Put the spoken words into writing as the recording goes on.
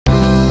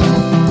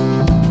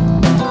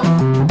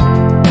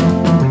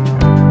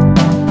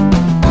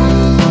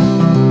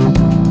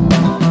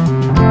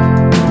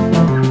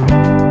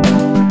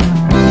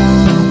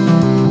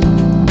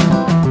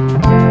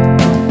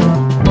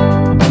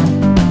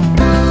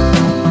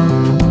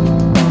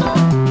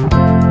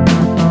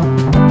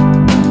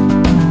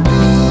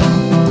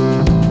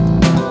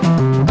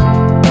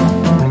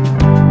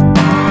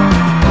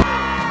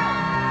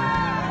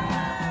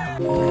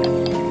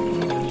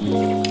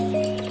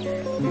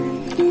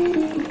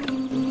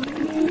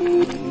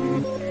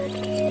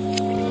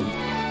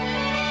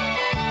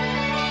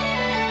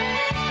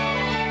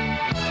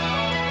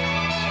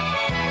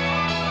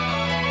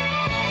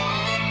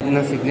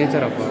నా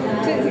సిగ్నేచర్ అబ్బా.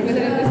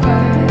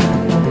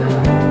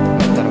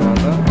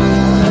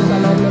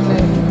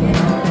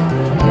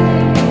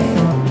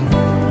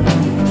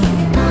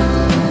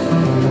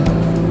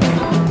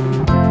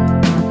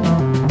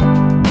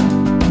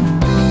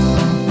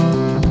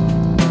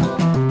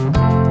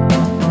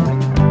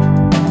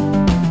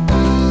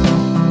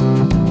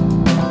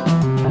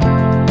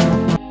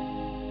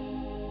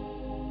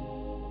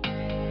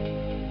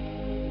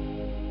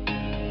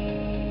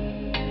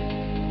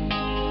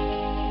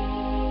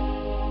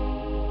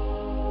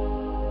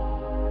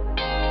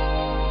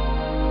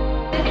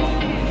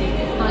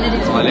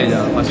 కాలేజా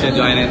ఫస్ట్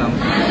జాయిన్ అయినాం.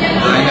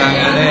 జాయిన్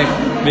కాగానే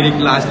మీరు ఈ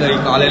క్లాస్లో ఈ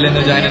కాలేజ్లో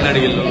ఎందుకు జాయిన్ అని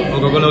అడిగిళ్ళు.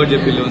 ఒక్కొక్కరు ఒకటి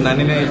చెప్పిళ్ళు.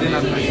 నన్ను అయితే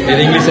నాకు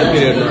ఇంగ్లీష్ సార్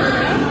పీరియడ్లో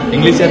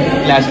ఇంగ్లీష్ సార్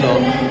క్లాస్లో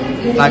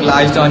నాకు లా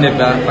ఇష్టం అని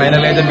చెప్పా.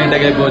 ఫైనల్ అయితే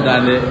బీటెక్ అయిపోతా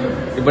అండి.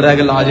 ఇప్పుడు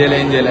దాకా లా చేయలే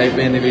ఏం చేయలే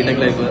అయిపోయింది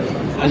బీటెక్లో అయిపోతుంది.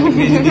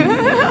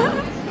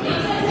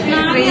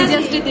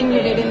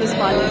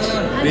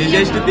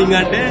 క్రేజియస్ట్ థింగ్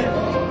అంటే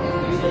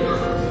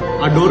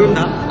ఆ డోర్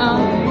ఉందా,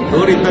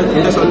 డోర్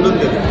ఇంత సందు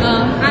ఉంది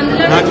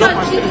దాంట్లో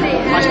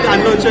ఫస్ట్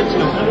అన్న వచ్చి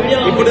వచ్చినాం.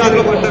 ఇప్పుడు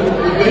దాంట్లో పడ్డాను.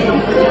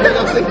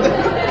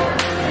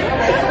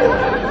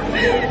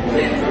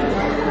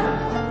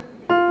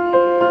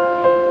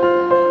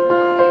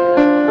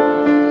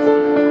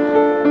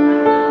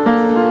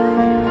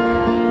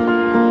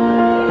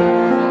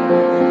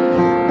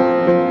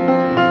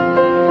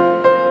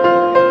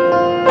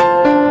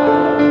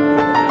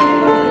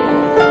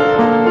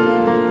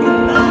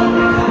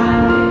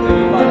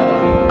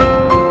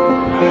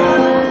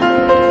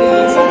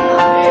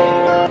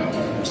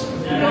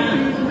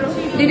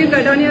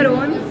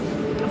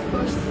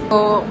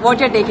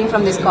 What you're taking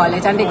from this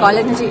college? And the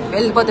college నుంచి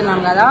వెళ్ళిపోతున్నాం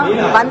కదా.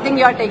 One thing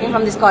you are taking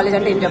from this college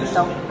అంటే ఏం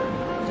చెప్తావు?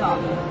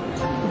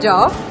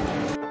 Job.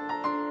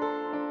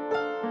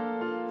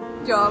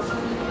 Job.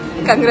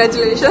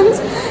 Congratulations.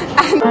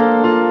 And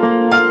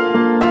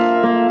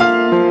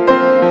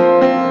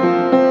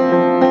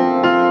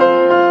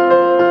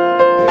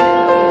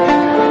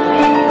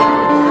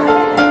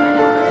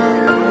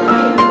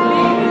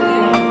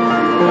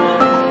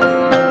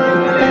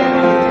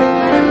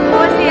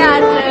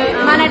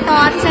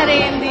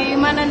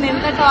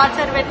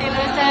torture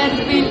పెట్టినారు సార్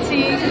పిలిచి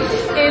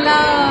ఇలా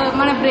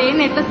మన బ్రెయిన్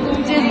ఎట్లా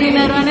స్కూప్ చేసి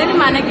తిన్నారు అనేది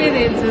మనకే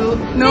తెలుసు.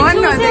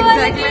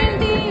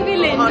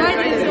 వీళ్ళు ఎంజాయ్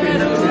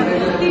చేస్తున్నారు,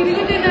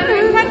 తిరుగుతున్నారు.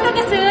 ఇన్ఫాక్ట్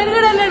ఒక సార్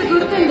కూడా అన్నాడు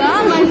గుర్తుందా,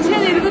 మంచిగా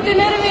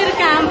తిరుగుతున్నారు మీరు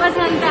క్యాంపస్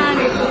అంతా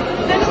అని.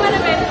 కానీ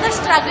మనం ఎంత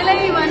స్ట్రగుల్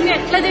అయ్యి ఇవన్నీ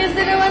ఎట్లా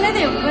చేస్తున్నాం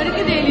అనేది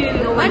ఎవ్వరికి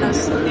తెలియదు.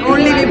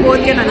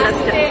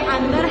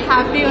 అందరు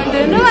హ్యాపీగా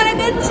ఉంటారు,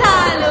 మనకి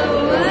చాలు.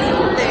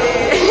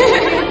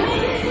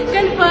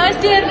 కానీ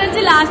ఫస్ట్ ఇయర్ నుంచి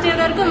లాస్ట్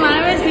ఇయర్ వరకు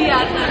మనమే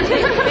CR.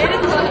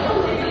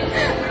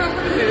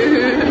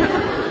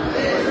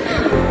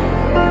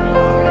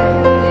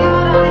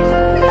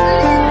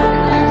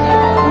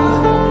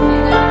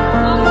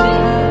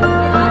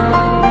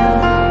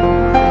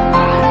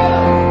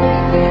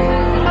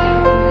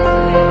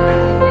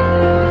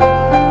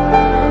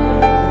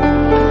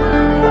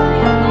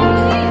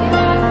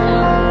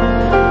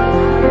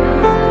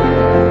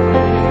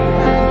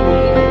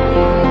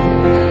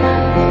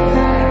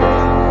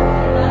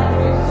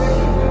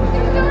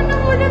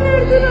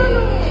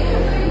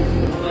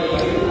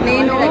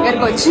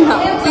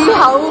 See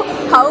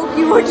how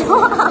cute you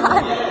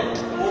are.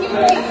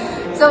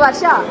 So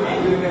Varsha,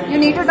 you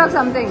need to talk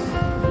something.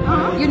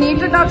 You need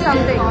to talk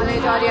something.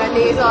 College or your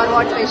days or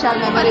what special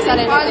memories or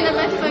anything. All the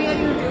best for your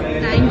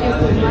YouTube. Thank you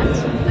so much.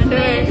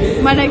 అంటే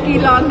మనకి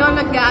lockdown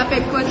లో gap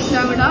ఎక్కువ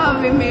వచ్చినా కూడా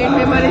we made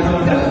memories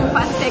through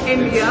first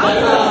second year.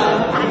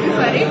 Happy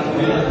for it.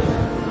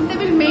 They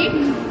will make.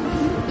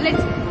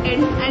 Let's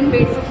end and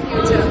wait for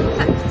future.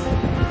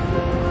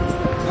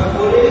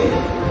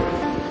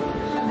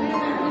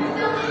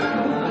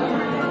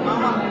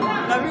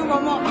 Love you,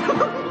 Mama.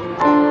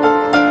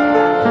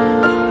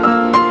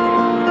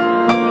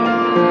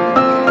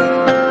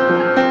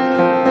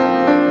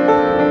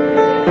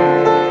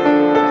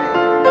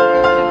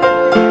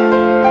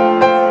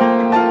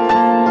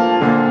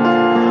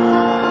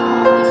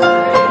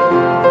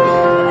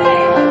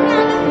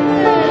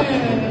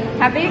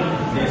 Happy?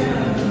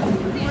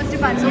 What's the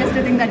funniest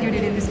thing that you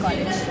did in this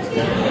college?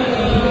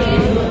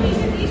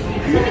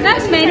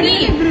 There's many.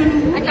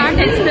 I can't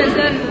express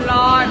them.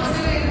 Lots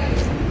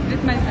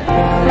with my friends.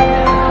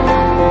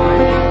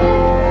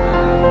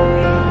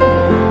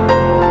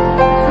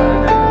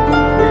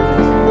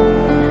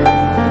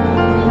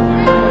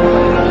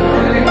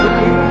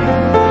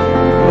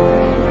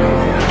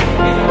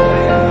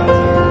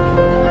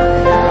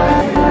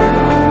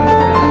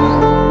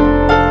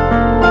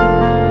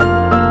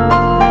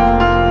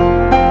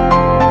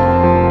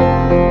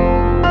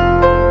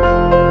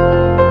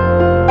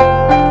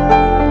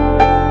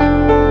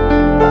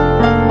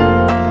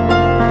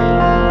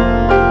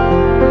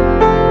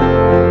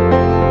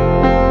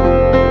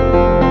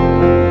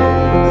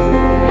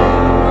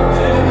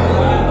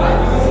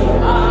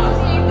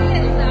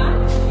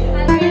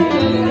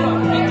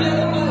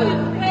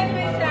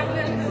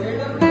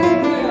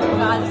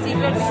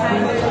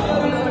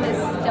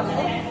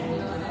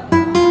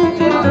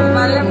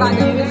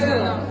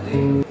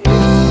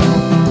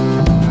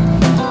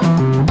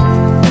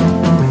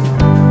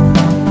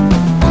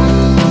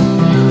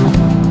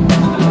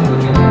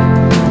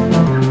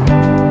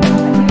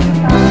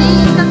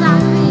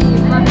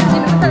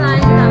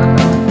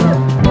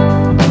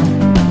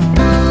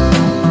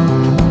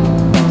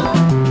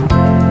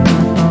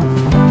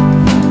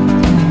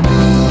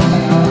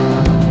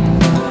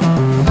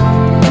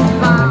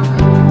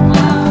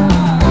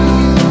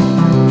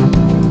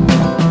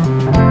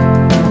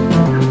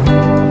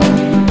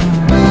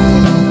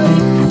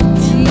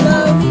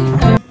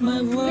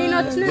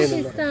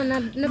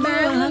 నా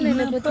bag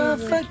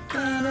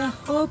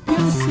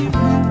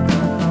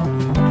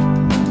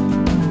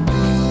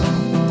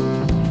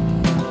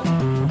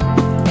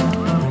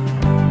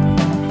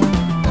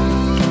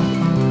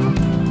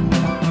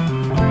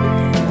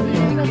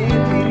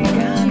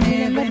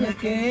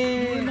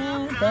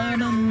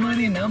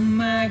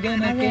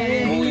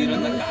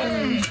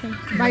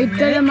white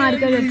colour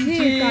market వచ్చి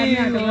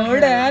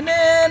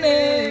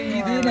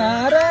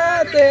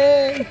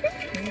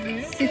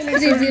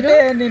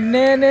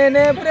నిన్నే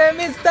నేనే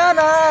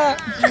ప్రేమిస్తానా.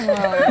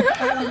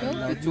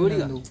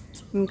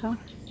 ఇంకా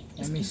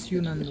I miss you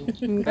నందు.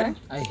 ఇంకా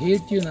I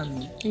hate you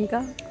నందు. ఇంకా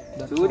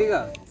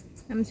చూడిగా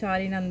I'm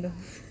sorry నందు.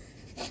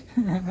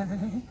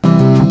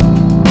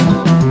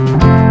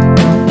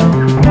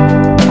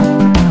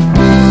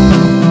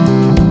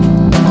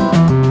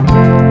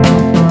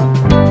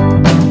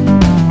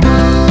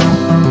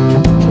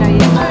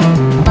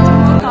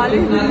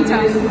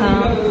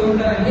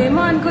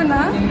 ఏమో అనుకున్నా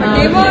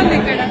ఏమో ఉంది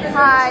ఇక్కడ.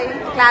 హాయ్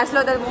క్లాస్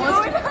లో the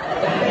most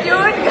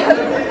cute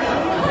girl.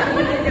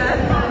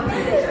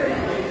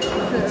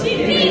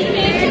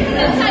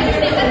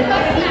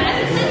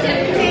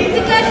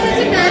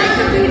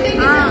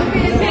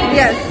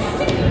 Yes.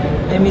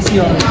 I miss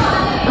you all.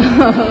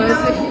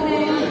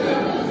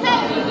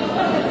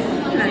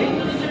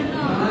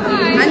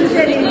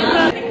 Ansari.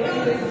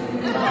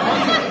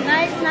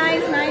 Nice,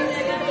 nice, nice.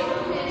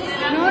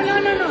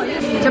 No.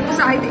 Chappu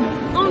Saidi.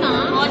 Oh no,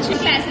 watching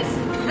classes.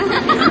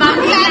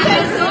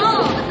 Classes. So,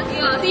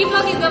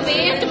 C-vlog is the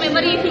best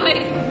memory in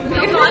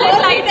my college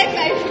life.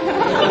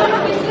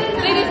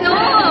 There is no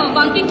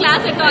bunking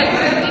class at all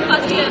in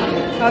first year.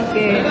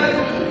 Okay.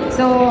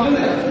 So,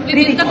 we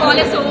miss the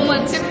college so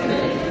much.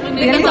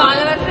 We miss all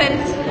our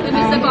friends. We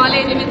miss the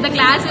college. We miss the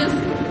classes.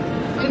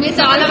 We miss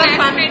all our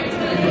fun.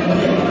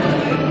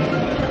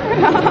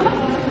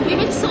 We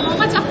miss so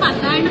much of fun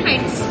and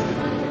friends.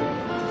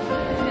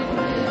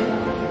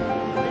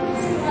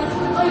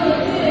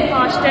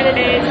 Hostel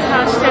days,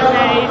 hostel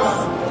nights.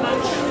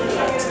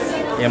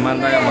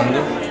 ఏమన్నా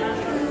మందు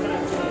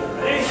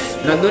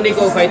నందు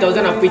నీకు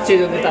 5,000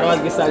 అప్పిచ్చేది ఉంది, తర్వాత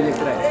ఇస్తాను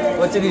చెప్తారా,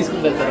 వచ్చి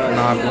తీసుకుంటారు తర్వాత.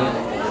 నాకు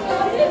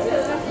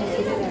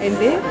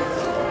ఏంటి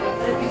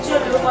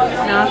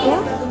నాకు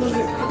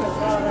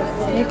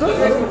నీకు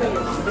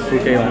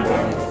 2K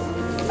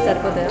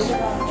సరిపోతుందా?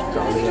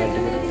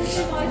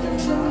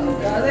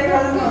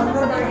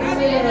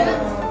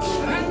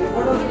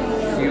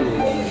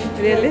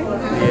 రియల్లీ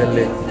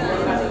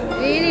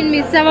నేను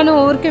మిస్ అవ్వను,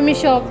 ఊరికే మీ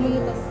షాప్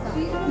ముందుకు వస్తాను.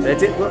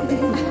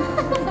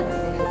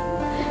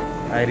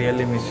 I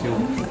really miss you.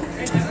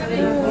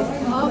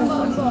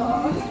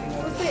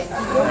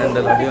 And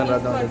the Ladion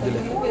Radha Reddy.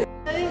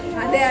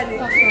 అదే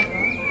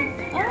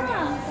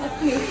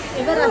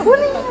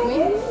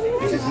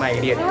This is my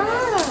idiot.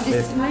 This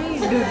is my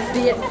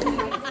idiot.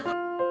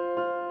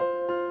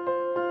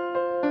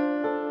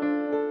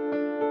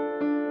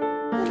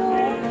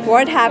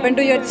 What happened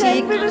to your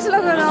cheek?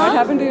 What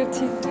happened to your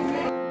cheek?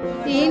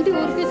 ఏంటి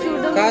ఊరికే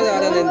చూడడం కాదు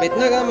అలా నేను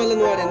పెట్టినాగా మళ్ళీ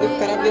నువ్వు అది ఎందుకు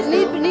ఖరాబ్ చేస్తావు?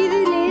 నీది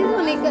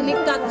లేదు,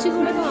 నీకు టచ్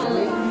కూడా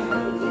కావాలి.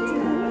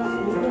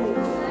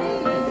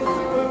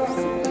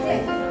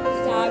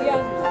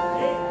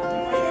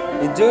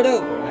 ఇది చూడు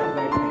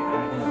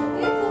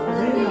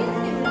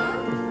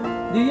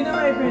దిగిన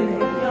అయిపోయింది.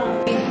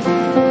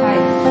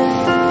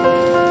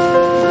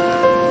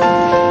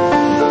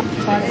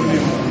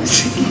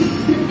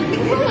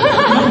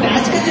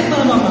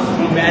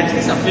 Match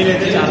ki supply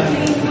lete chala.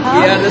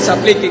 We are the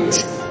supply kings.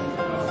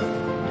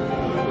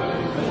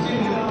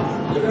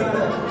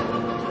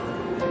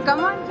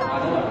 Come on.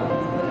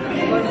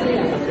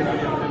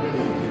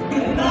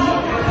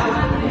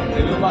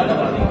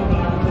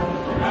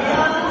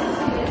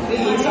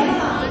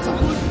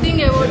 Good thing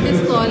about this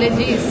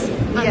college is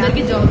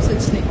అందరికి జాబ్స్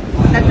వచ్చినాయి.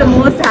 That's the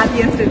most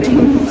happiest thing.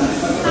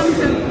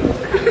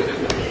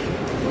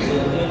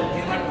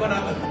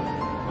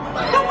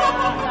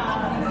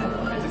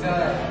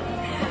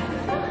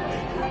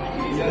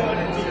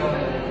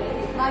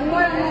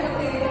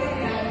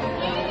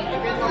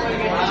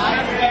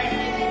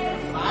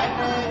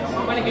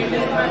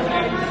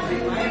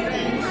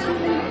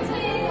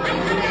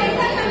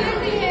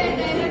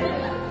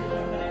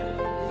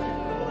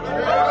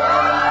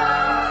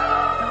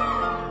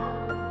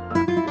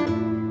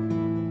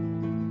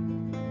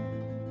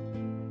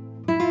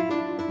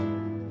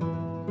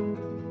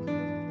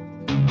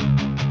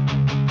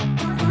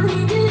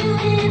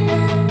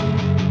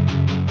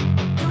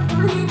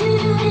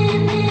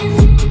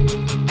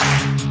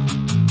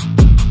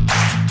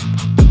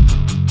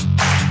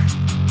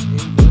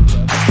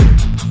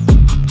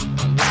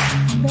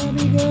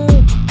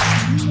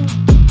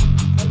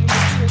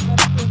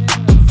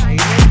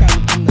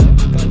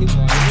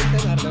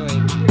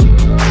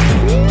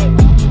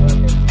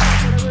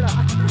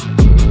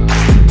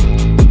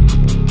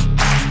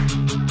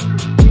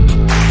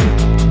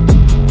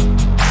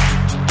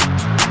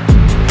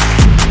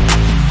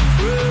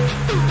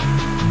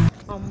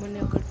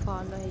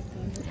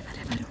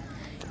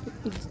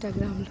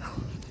 ఇన్స్టాగ్రామ్లో.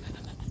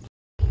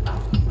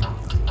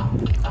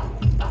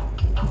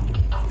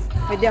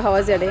 Vidya, how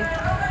was your day?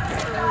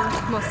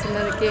 మస్తు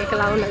ఉన్నది, కేక్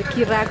లా ఉన్నది,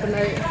 కిరాక్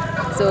ఉన్నది.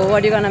 So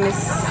what you gonna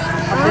miss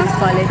of this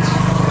college?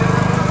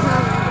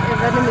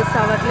 ఎవరిని miss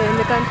అవ్వట్లేదు,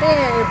 ఎందుకంటే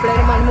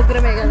ఎప్పుడైనా మన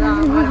ముగ్గురమే కదా,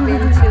 మన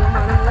బెంచ్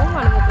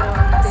మన ముగ్గురం.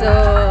 So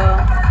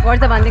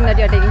what's the one thing that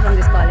you are taking from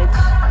this college?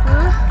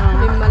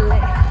 మిమ్మల్ని.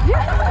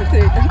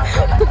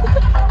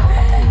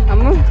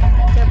 అమ్ము,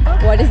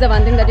 what is the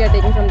one thing that you are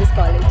taking from this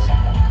college?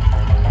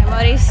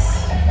 Memories,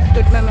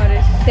 good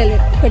memories.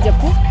 ఇక్కడ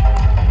చెప్పు.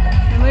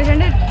 మెమరీస్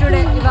అంటే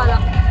టుడే, ఇవాళ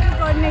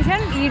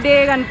కోఆర్డినేషన్ ఈ day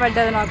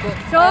కనపడ్డది నాకు.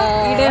 So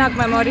ఈ day నాకు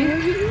memory.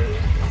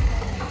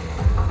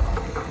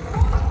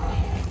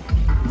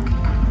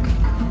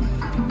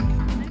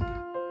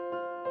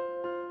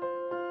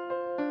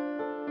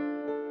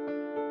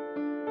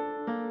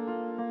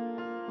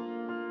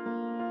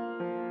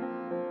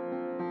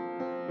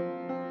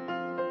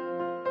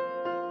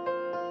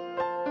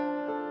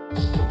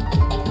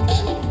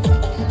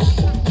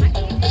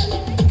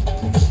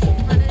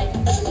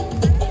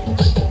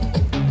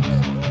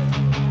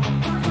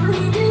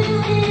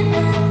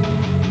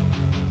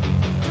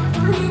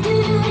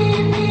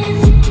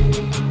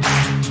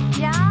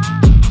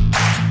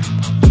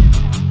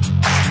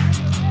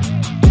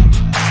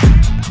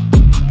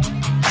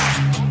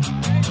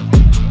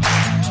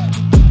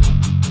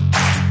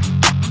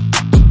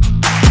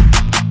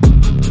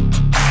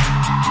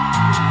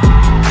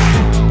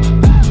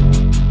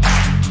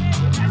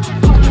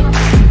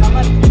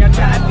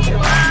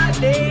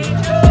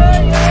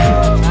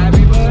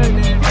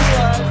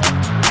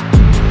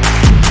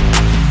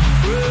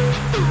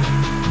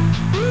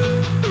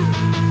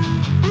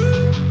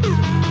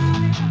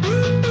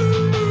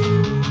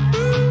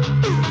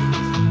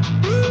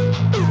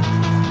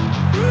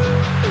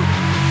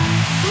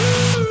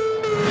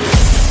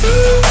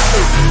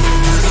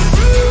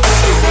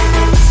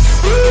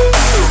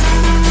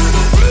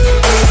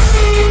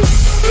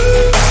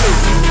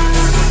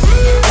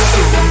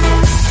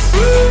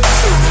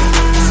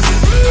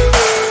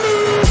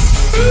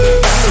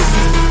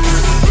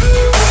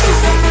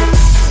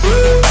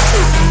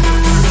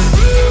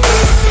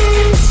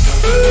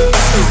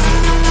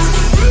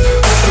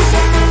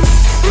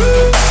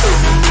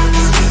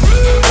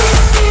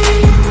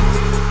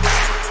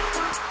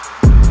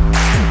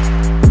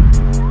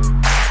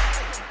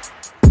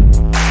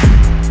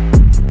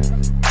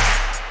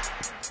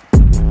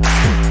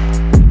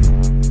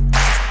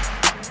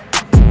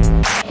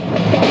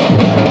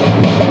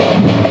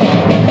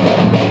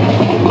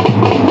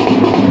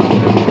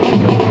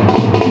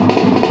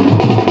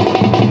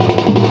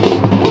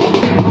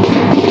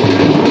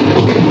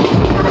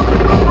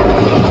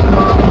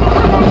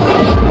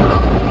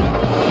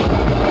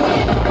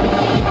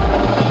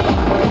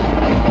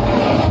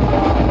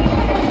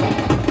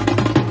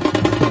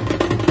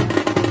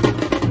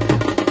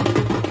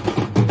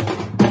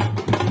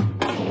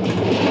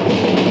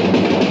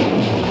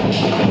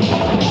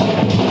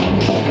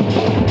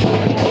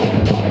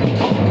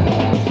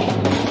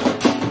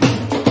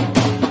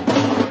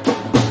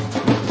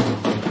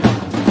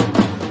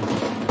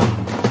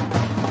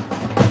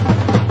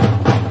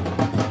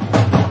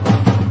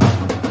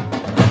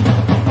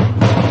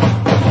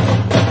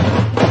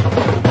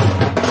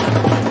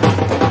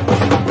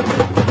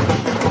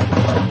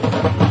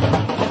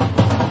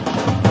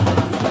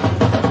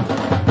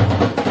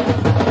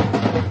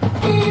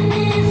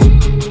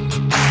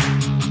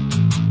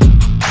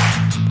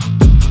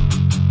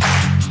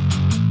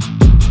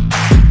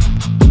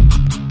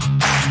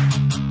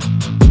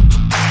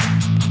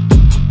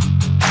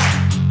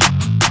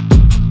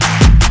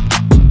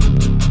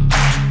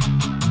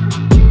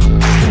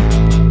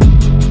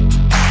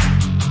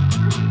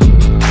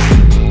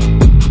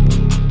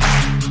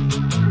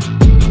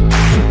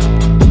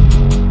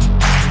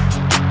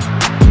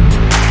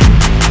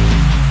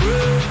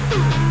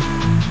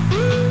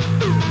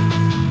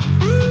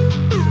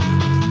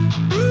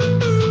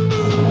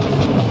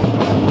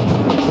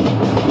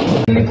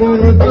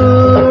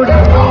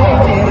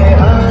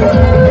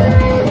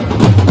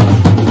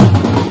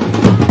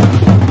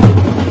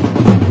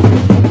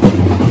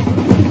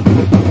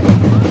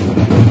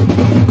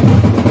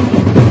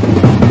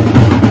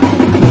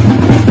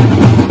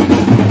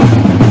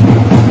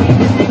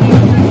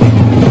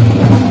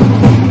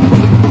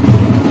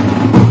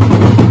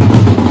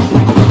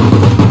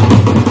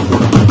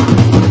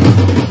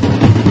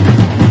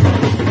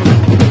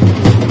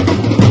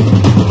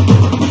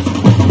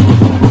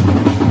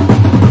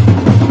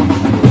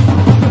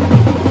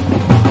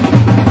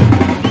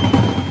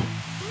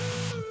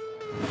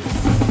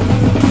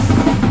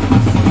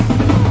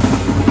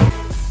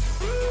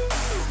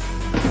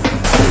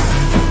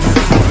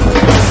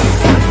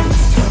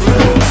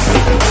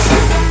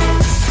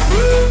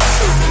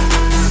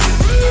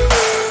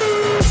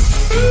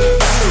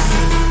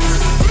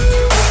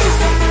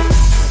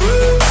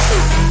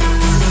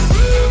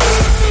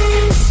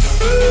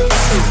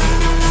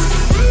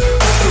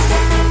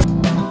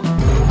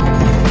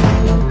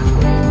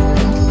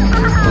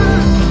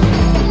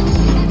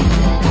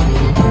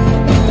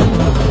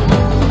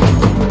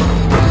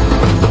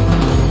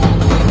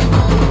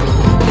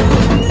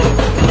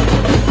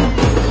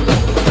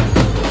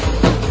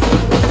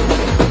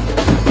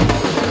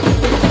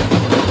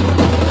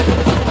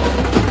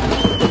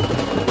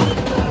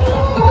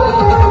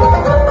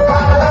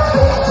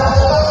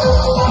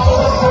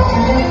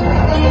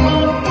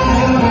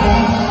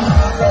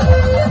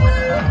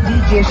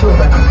 DJ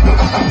Shubha,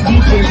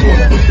 DJ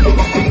Shubha,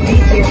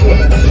 DJ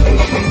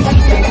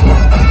Shubha.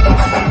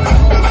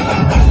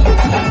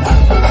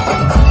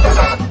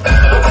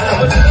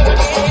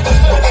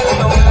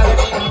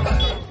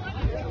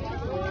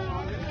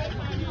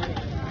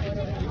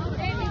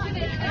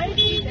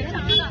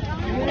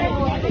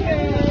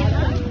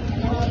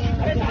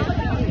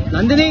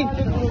 Nandini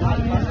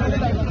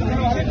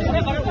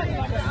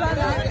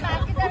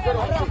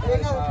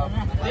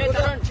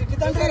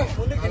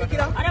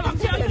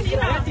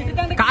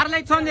car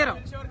lights on చేయరా